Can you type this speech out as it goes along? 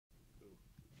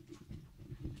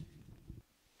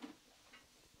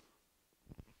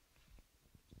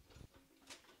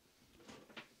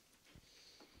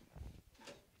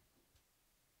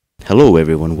Hello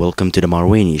everyone, welcome to the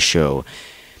Marwania show.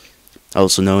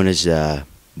 Also known as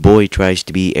Boy tries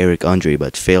to be Eric Andre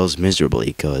but fails miserably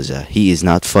because he is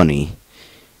not funny.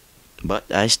 But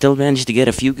I still managed to get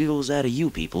a few giggles out of you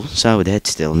people, so that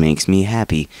still makes me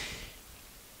happy.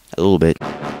 A little bit.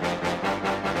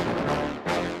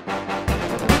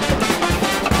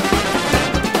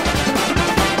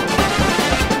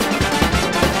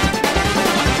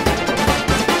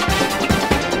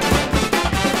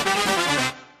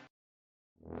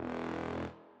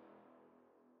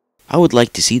 I would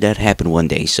like to see that happen one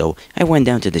day, so I went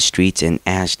down to the streets and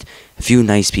asked a few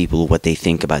nice people what they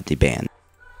think about the band.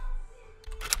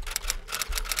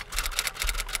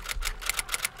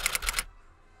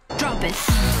 Drop it.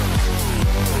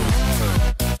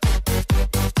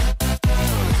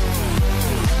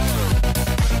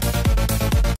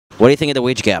 What do you think of the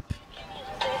wage gap?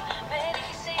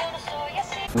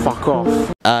 Fuck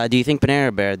off. Do you think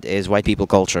Panera Bread is white people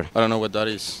culture? I don't know what that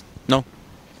is. No.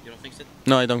 You don't think so?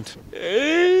 No, I don't.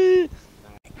 Can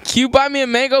you buy me a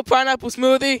mango pineapple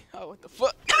smoothie? Oh, what the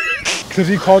fuck? Because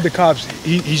he called the cops.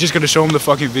 He's just going to show him the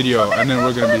fucking video, and then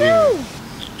we're going to be here.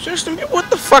 Justin,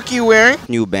 what the fuck are you wearing?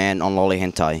 New ban on lolly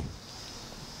hentai.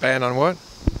 Ban on what?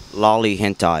 Lolly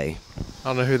hentai. I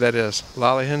don't know who that is.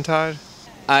 Lolly Hentai?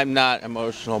 I'm not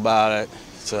emotional about it,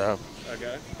 so.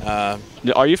 Okay.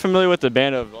 Are you familiar with the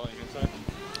band of Lolly Hentai?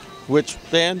 Which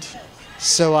band?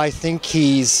 So I think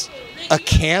he's a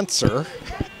cancer.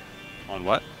 On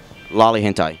what? Lolly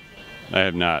hentai. I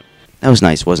have not. That was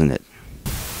nice, wasn't it?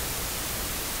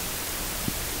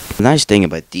 The nice thing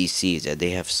about DC is that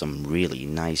they have some really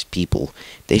nice people.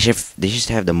 They just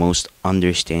have the most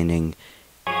understanding.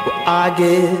 I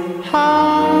get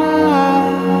high.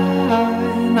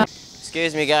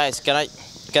 Excuse me, guys. Can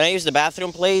I use the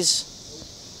bathroom, please?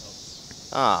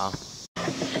 Ah.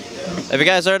 Have you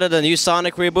guys heard of the new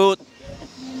Sonic reboot?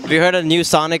 Have you heard of the new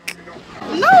Sonic?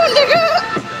 No, nigga.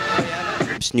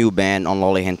 Trump's new ban on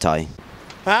lolly hentai.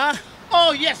 Huh?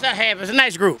 Oh, yes, I have. It's a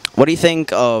nice group. What do you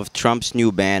think of Trump's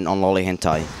new ban on lolly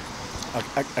hentai?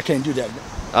 I can't do that.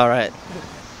 All right.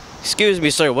 Excuse me,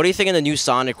 sir. What do you think of the new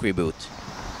Sonic reboot?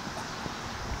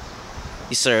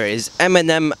 Yes, sir, is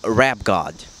Eminem rap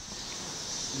god?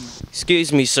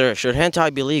 Excuse me, sir. Should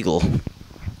hentai be legal?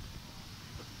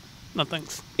 No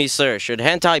thanks. Yes, sir. Should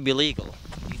hentai be legal?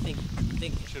 You think it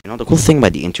should? You know, the cool thing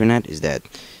about the internet is that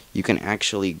you can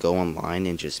actually go online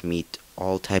and just meet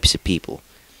all types of people.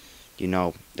 You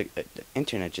know, the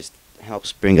internet just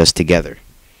helps bring us together.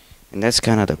 And that's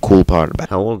kind of the cool part about it.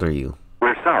 How old are you?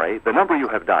 We're sorry, the number you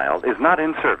have dialed is not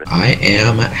in service. I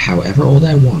am however old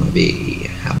I want to be.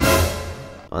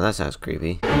 Oh, that sounds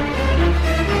creepy.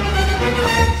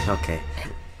 Okay.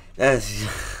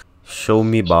 Show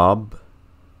me Bob.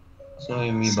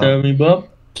 Show me Bob.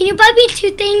 Can you buy me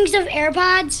 2 things of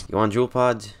AirPods? You want Jewel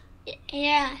Pods?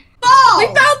 Yeah. Ball! We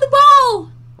found the ball!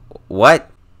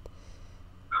 What?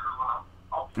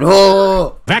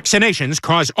 No! Vaccinations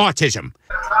cause autism.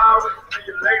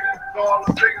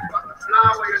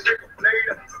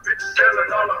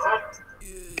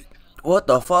 What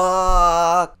the fuck?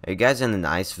 Are you guys in an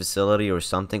ice facility or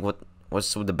something?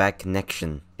 What's with the bad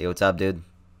connection? Hey, what's up, dude?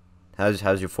 How's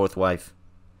your 4th wife?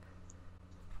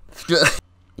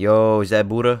 Yo, is that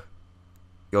Buddha?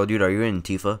 Yo, dude, are you in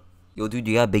Tifa? Yo, dude,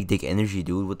 you got big dick energy,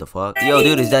 dude. What the fuck? Yo,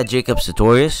 dude, is that Jacob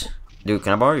Sartorius? Dude,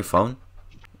 can I borrow your phone?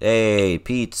 Hey,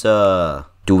 pizza.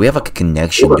 Dude, we have like a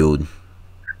connection, dude.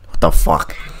 What the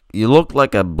fuck? You look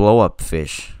like a blow-up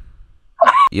fish.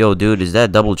 Yo, dude, is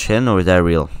that double chin or is that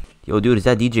real? Yo, dude, is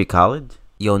that DJ Khaled?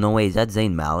 Yo, no way, is that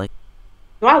Zayn Malik?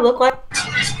 Do I look like?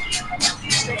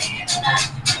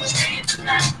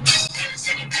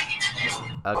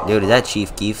 Dude, is that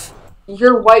Chief Keef?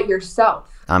 You're white yourself.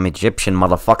 I'm Egyptian,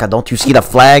 motherfucker. Don't you see the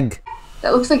flag?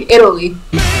 That looks like Italy.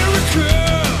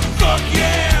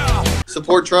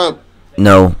 Support Trump.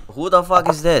 No. Who the fuck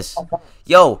is this?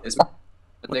 Yo. It's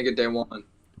nigga day one.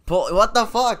 What the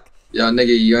fuck? Yo,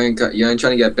 nigga, you ain't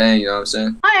trying to get banned, you know what I'm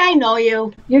saying? Hi, I know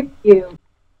you. You're cute.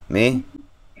 Me?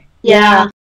 Yeah.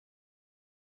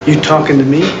 You talking to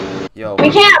me? Yo.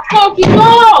 We can't talk, you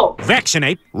know!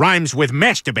 Vaccinate rhymes with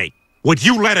masturbate. Would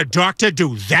you let a doctor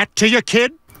do that to your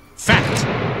kid? Fact.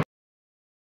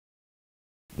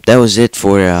 That was it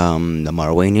for the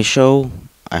Marwania show.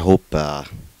 I hope you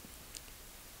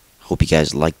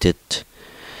guys liked it.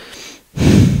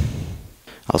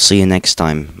 I'll see you next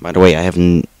time. By the way,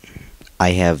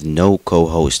 I have no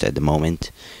co-host at the moment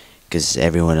because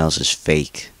everyone else is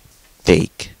fake.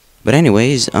 But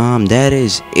anyways, that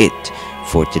is it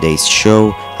for today's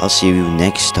show. I'll see you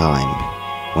next time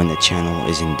when the channel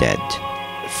isn't dead.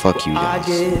 Fuck you guys.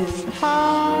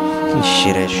 Fucking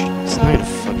shit ass. It's not even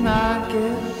fucking.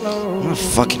 I'm not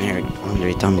fucking Eric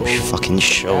Andre Dumb fucking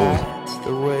show.